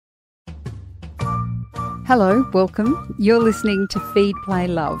Hello, welcome. You're listening to Feed, Play,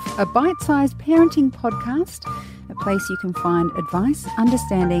 Love, a bite-sized parenting podcast, a place you can find advice,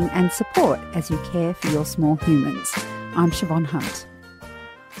 understanding and support as you care for your small humans. I'm Siobhan Hunt.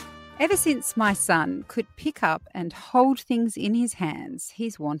 Ever since my son could pick up and hold things in his hands,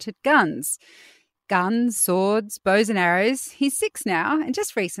 he's wanted guns. Guns, swords, bows and arrows. He's 6 now, and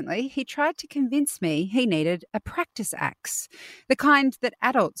just recently he tried to convince me he needed a practice axe, the kind that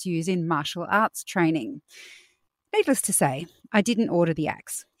adults use in martial arts training. Needless to say, I didn't order the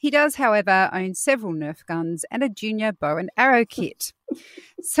axe. He does, however, own several Nerf guns and a junior bow and arrow kit.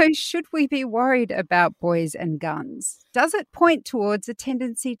 So should we be worried about boys and guns? Does it point towards a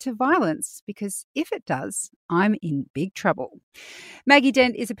tendency to violence? Because if it does, I'm in big trouble. Maggie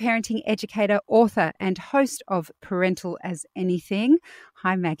Dent is a parenting educator, author and host of Parental as Anything.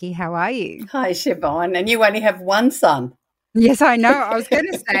 Hi Maggie, how are you? Hi Siobhan, and you only have one son. Yes, I know. I was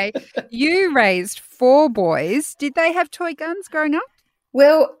going to say, you raised 4 boys. Did they have toy guns growing up?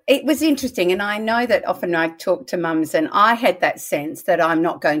 Well, it was interesting, and I know that often I talk to mums and I had that sense that I'm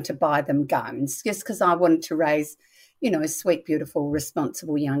not going to buy them guns just because I wanted to raise, sweet, beautiful,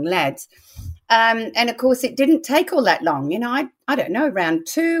 responsible young lads. And, of course, it didn't take all that long. I don't know, around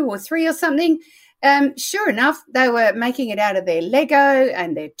 2 or 3 or something. Sure enough, they were making it out of their Lego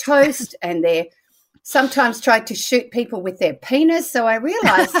and their toast and their sometimes tried to shoot people with their penis. So I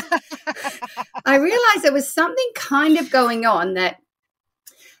realised there was something kind of going on that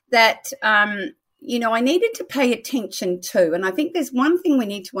I needed to pay attention to. And I think there's one thing we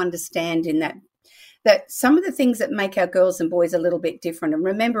need to understand in that some of the things that make our girls and boys a little bit different. And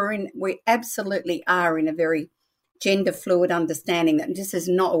remember, we absolutely are in a very gender fluid understanding that this is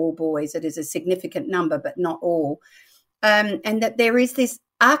not all boys. It is a significant number, but not all. And that there is this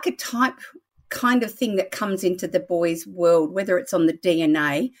archetype kind of thing that comes into the boys' world, whether it's on the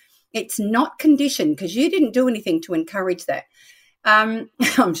DNA. It's not conditioned because you didn't do anything to encourage that. I'm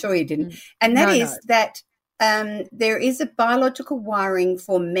sure you didn't. And that that there is a biological wiring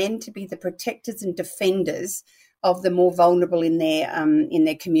for men to be the protectors and defenders of the more vulnerable in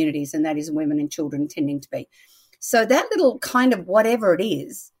their communities, and that is women and children tending to be. So that little kind of whatever it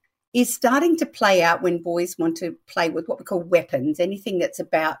is starting to play out when boys want to play with what we call weapons, anything that's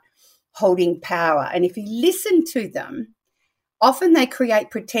about holding power. And if you listen to them, often they create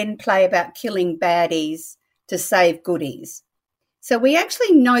pretend play about killing baddies to save goodies. So we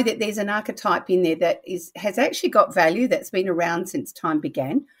actually know that there's an archetype in there that has actually got value, that's been around since time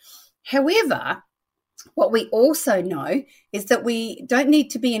began. However, what we also know is that we don't need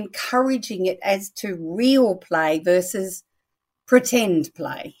to be encouraging it as to real play versus pretend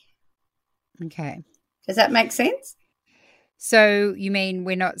play. Okay. Does that make sense? So you mean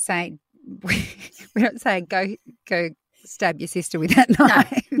we're not saying go stab your sister with that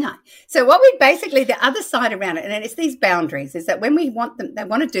knife? No. So what we basically, the other side around it, and it's these boundaries, is that when we want them, they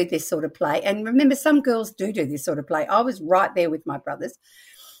want to do this sort of play. And remember, some girls do this sort of play. I was right there with my brothers.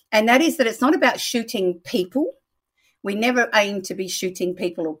 And that is that it's not about shooting people. We never aim to be shooting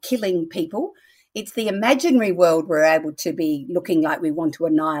people or killing people. It's the imaginary world we're able to be looking like we want to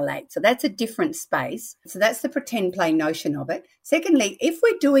annihilate. So that's a different space. So that's the pretend play notion of it. Secondly, if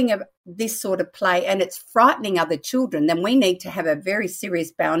we're doing this sort of play and it's frightening other children, then we need to have a very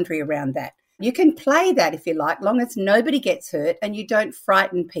serious boundary around that. You can play that if you like, long as nobody gets hurt and you don't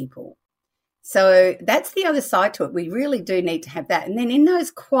frighten people. So that's the other side to it. We really do need to have that. And then in those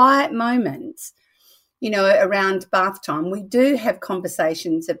quiet moments, around bath time, we do have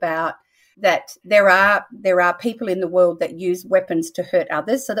conversations about that there are people in the world that use weapons to hurt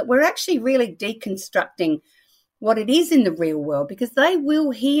others, so that we're actually really deconstructing what it is in the real world, because they will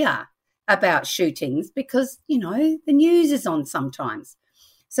hear about shootings because, the news is on sometimes.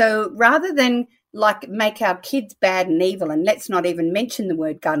 So rather than make our kids bad and evil, and let's not even mention the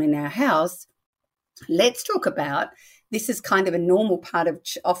word gun in our house, let's talk about this is kind of a normal part of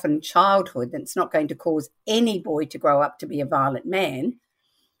often childhood that's not going to cause any boy to grow up to be a violent man.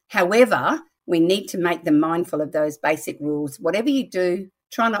 However, we need to make them mindful of those basic rules. Whatever you do,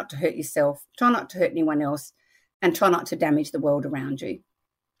 try not to hurt yourself, try not to hurt anyone else, and try not to damage the world around you.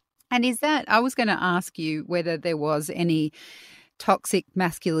 And I was going to ask you whether there was any toxic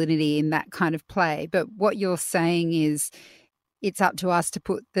masculinity in that kind of play, but what you're saying is it's up to us to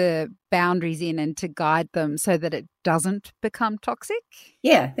put the boundaries in and to guide them so that it doesn't become toxic?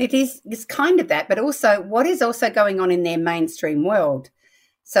 Yeah, it is. It's kind of that, but also what is also going on in their mainstream world.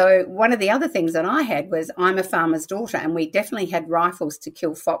 So one of the other things that I had was, I'm a farmer's daughter, and we definitely had rifles to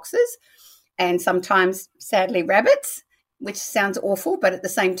kill foxes and sometimes, sadly, rabbits, which sounds awful, but at the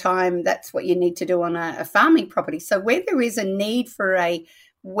same time, that's what you need to do on a farming property. So where there is a need for a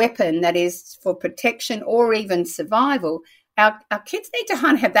weapon that is for protection or even survival, our kids need to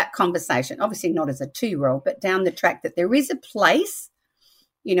kind of have that conversation, obviously not as a 2-year-old, but down the track, that there is a place,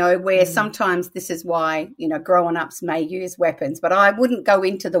 where sometimes this is why, grown-ups may use weapons. But I wouldn't go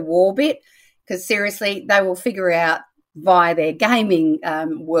into the war bit, because seriously, they will figure out via their gaming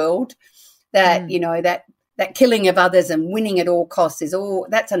world that, that killing of others and winning at all costs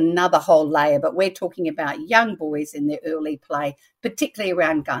that's another whole layer. But we're talking about young boys in their early play, particularly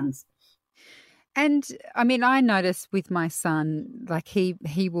around guns. And I mean, I notice with my son, like he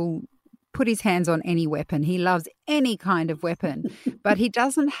will put his hands on any weapon. He loves any kind of weapon, but he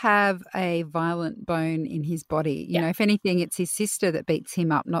doesn't have a violent bone in his body. You know, if anything, it's his sister that beats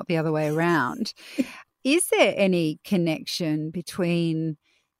him up, not the other way around. Is there any connection between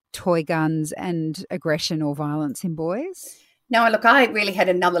toy guns and aggression or violence in boys? No, look, I really had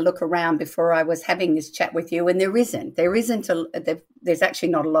another look around before I was having this chat with you, and there isn't. There's actually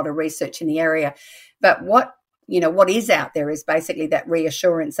not a lot of research in the area. But what is out there is basically that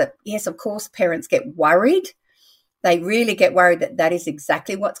reassurance that, yes, of course, parents get worried. They really get worried that is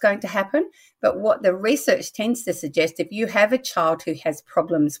exactly what's going to happen. But what the research tends to suggest, if you have a child who has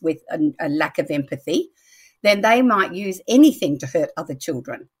problems with a lack of empathy, then they might use anything to hurt other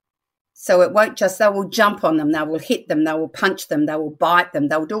children. So it won't just, they will jump on them, they will hit them, they will punch them, they will bite them,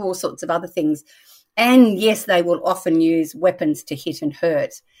 they'll do all sorts of other things. And yes, they will often use weapons to hit and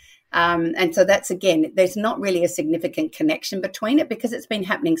hurt. And so that's, again, there's not really a significant connection between it, because it's been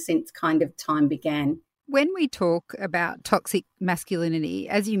happening since kind of time began. When we talk about toxic masculinity,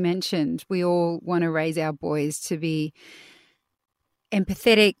 as you mentioned, we all want to raise our boys to be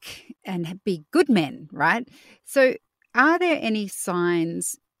empathetic and be good men, right? So are there any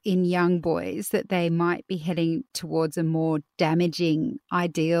signs in young boys that they might be heading towards a more damaging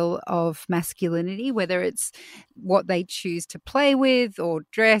ideal of masculinity, whether it's what they choose to play with or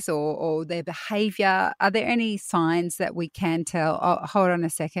dress or their behaviour? Are there any signs that we can tell, oh, hold on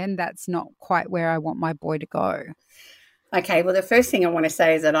a second, that's not quite where I want my boy to go? Okay, well, the first thing I want to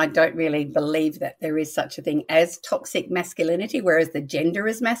say is that I don't really believe that there is such a thing as toxic masculinity, whereas the gender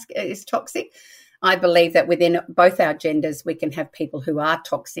is toxic. I believe that within both our genders, we can have people who are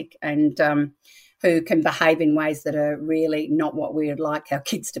toxic and who can behave in ways that are really not what we would like our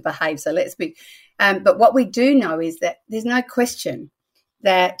kids to behave. So let's be. But what we do know is that there's no question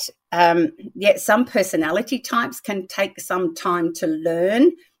that some personality types can take some time to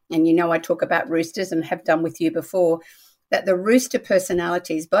learn. And I talk about roosters and have done with you before, that the rooster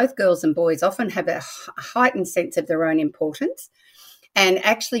personalities, both girls and boys, often have a heightened sense of their own importance and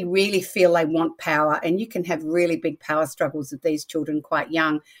actually really feel they want power. And you can have really big power struggles with these children quite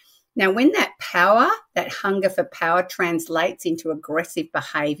young. Now, when that power, that hunger for power translates into aggressive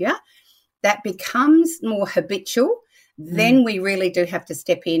behaviour, that becomes more habitual, then we really do have to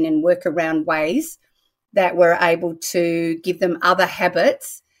step in and work around ways that we're able to give them other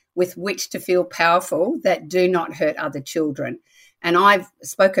habits with which to feel powerful that do not hurt other children. And I've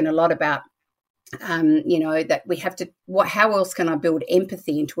spoken a lot about that we have to, how else can I build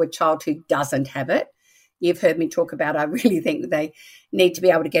empathy into a child who doesn't have it? You've heard me talk about, I really think they need to be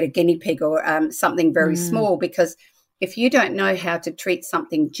able to get a guinea pig or something very small, because if you don't know how to treat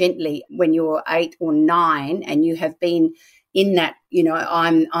something gently when you're 8 or 9 and you have been in that,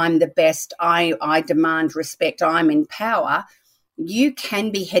 I'm the best, I demand respect, I'm in power, you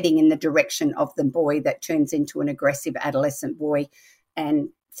can be heading in the direction of the boy that turns into an aggressive adolescent boy and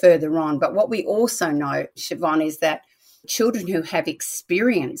further on. But what we also know, Siobhan, is that children who have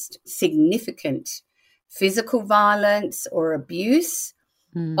experienced significant physical violence or abuse,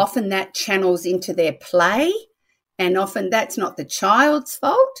 often that channels into their play, and often that's not the child's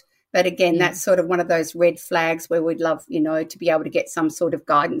fault. But again, that's sort of one of those red flags where we'd love, to be able to get some sort of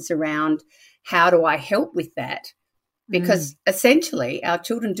guidance around how do I help with that? Because essentially our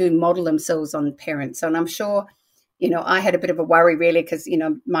children do model themselves on parents. And I'm sure, I had a bit of a worry really because,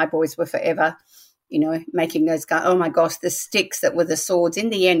 my boys were forever, making those guys, oh my gosh, the sticks that were the swords. In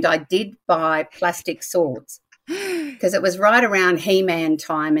the end, I did buy plastic swords because it was right around He-Man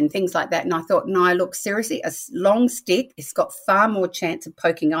time and things like that. And I thought, no, look, seriously, a long stick, it's got far more chance of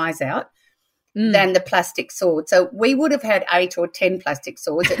poking eyes out than the plastic sword. So we would have had 8 or 10 plastic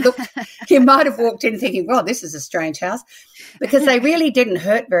swords. It looked, you might have walked in thinking, well, this is a strange house, because they really didn't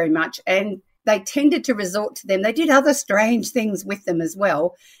hurt very much. And they tended to resort to them. They did other strange things with them as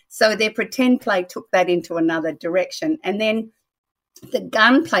well. So their pretend play took that into another direction. And then the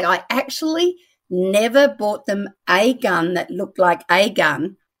gun play, I actually never bought them a gun that looked like a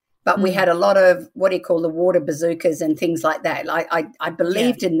gun But we had a lot of, what do you call, the water bazookas and things like that. I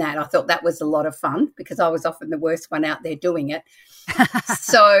believed in that. I thought that was a lot of fun because I was often the worst one out there doing it.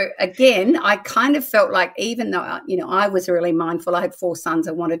 So, again, I kind of felt like even though, I was really mindful, I had 4 sons,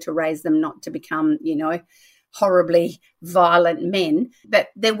 I wanted to raise them not to become, horribly violent men. But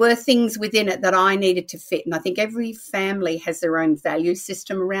there were things within it that I needed to fit. And I think every family has their own value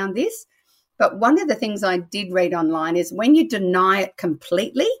system around this. But one of the things I did read online is when you deny it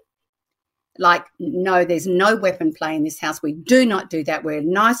completely, like, no, there's no weapon play in this house. We do not do that. We're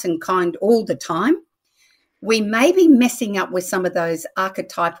nice and kind all the time. We may be messing up with some of those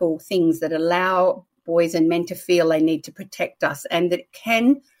archetypal things that allow boys and men to feel they need to protect us, and that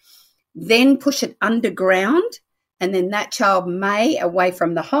can then push it underground. And then that child may, away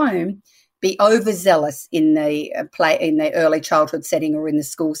from the home, be overzealous in the early childhood setting or in the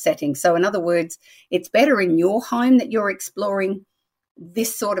school setting. So in other words, it's better in your home that you're exploring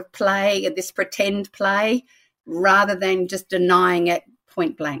this sort of play, this pretend play, rather than just denying it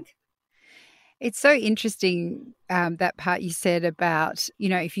point blank. It's so interesting, that part you said about,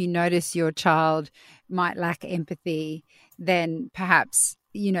 if you notice your child might lack empathy, then perhaps,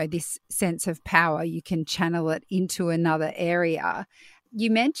 this sense of power, you can channel it into another area. You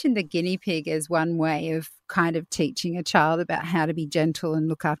mentioned the guinea pig as one way of kind of teaching a child about how to be gentle and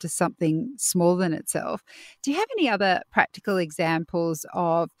look after something smaller than itself. Do you have any other practical examples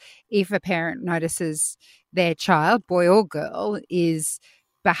of if a parent notices their child, boy or girl, is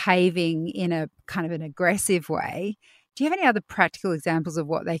behaving in a kind of an aggressive way? Do you have any other practical examples of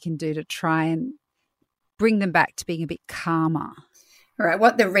what they can do to try and bring them back to being a bit calmer? All right.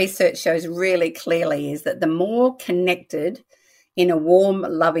 What the research shows really clearly is that the more connected in a warm,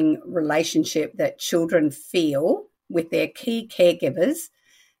 loving relationship that children feel with their key caregivers,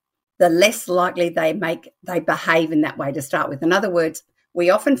 the less likely they behave in that way to start with. In other words, we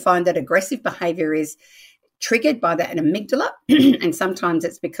often find that aggressive behavior is triggered by that amygdala, and sometimes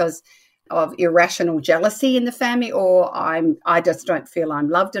it's because of irrational jealousy in the family, or I just don't feel I'm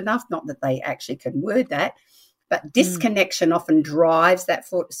loved enough. Not that they actually can word that, but disconnection often drives that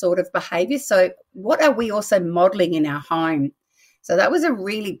sort of behavior. So what are we also modeling in our home? So that was a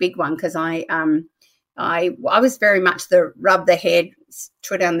really big one, because I was very much the rub the head,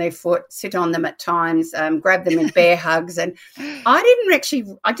 tread on their foot, sit on them at times, grab them in bear hugs. And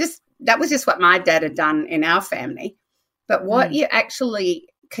that was just what my dad had done in our family. But what you actually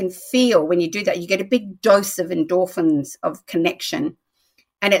can feel when you do that, you get a big dose of endorphins of connection.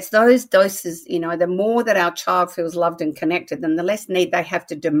 And it's those doses, the more that our child feels loved and connected, then the less need they have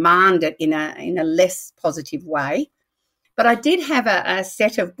to demand it in a less positive way. But I did have a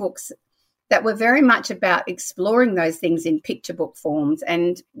set of books that were very much about exploring those things in picture book forms.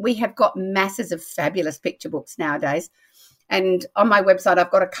 And we have got masses of fabulous picture books nowadays. And on my website, I've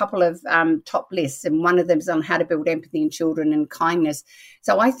got a couple of top lists, and one of them is on how to build empathy in children and kindness.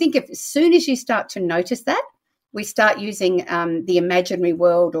 So I think as soon as you start to notice that, we start using the imaginary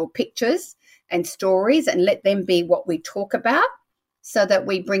world or pictures and stories and let them be what we talk about, so that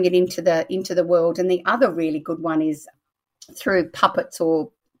we bring it into the world. And the other really good one is through puppets or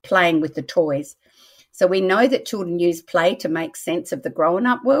playing with the toys. So we know that children use play to make sense of the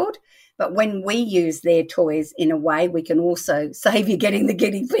grown-up world, but when we use their toys in a way, we can also save you getting the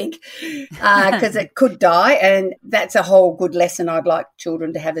guinea pig, because it could die. And that's a whole good lesson I'd like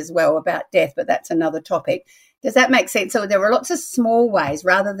children to have as well about death, but that's another topic. Does that make sense? So there are lots of small ways,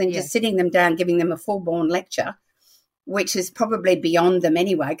 rather than just sitting them down, giving them a full-blown lecture, which is probably beyond them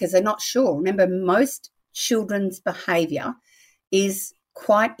anyway, because they're not sure. Remember, most children's behaviour is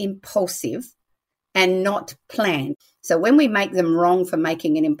quite impulsive and not planned. So when we make them wrong for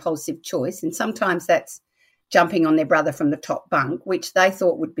making an impulsive choice, and sometimes that's jumping on their brother from the top bunk, which they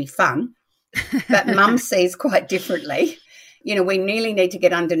thought would be fun, but mum sees quite differently. We really need to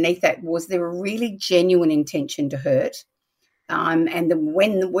get underneath that. Was there a really genuine intention to hurt?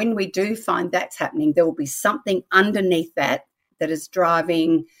 When we do find that's happening, there will be something underneath that is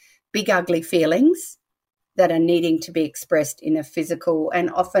driving big, ugly feelings that are needing to be expressed in a physical and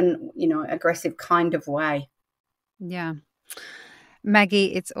often, aggressive kind of way. Yeah.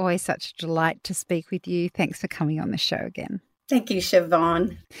 Maggie, it's always such a delight to speak with you. Thanks for coming on the show again. Thank you,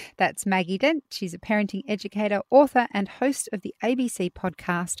 Siobhan. That's Maggie Dent. She's a parenting educator, author, and host of the ABC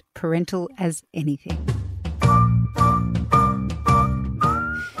podcast, Parental as Anything.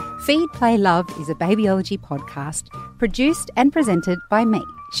 Feed, Play, Love is a babyology podcast produced and presented by me,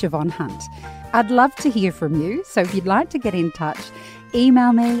 Siobhan Hunt. I'd love to hear from you, so if you'd like to get in touch,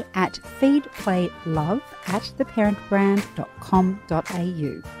 email me at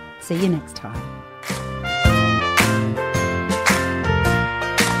feedplaylove@theparentbrand.com.au. See you next time.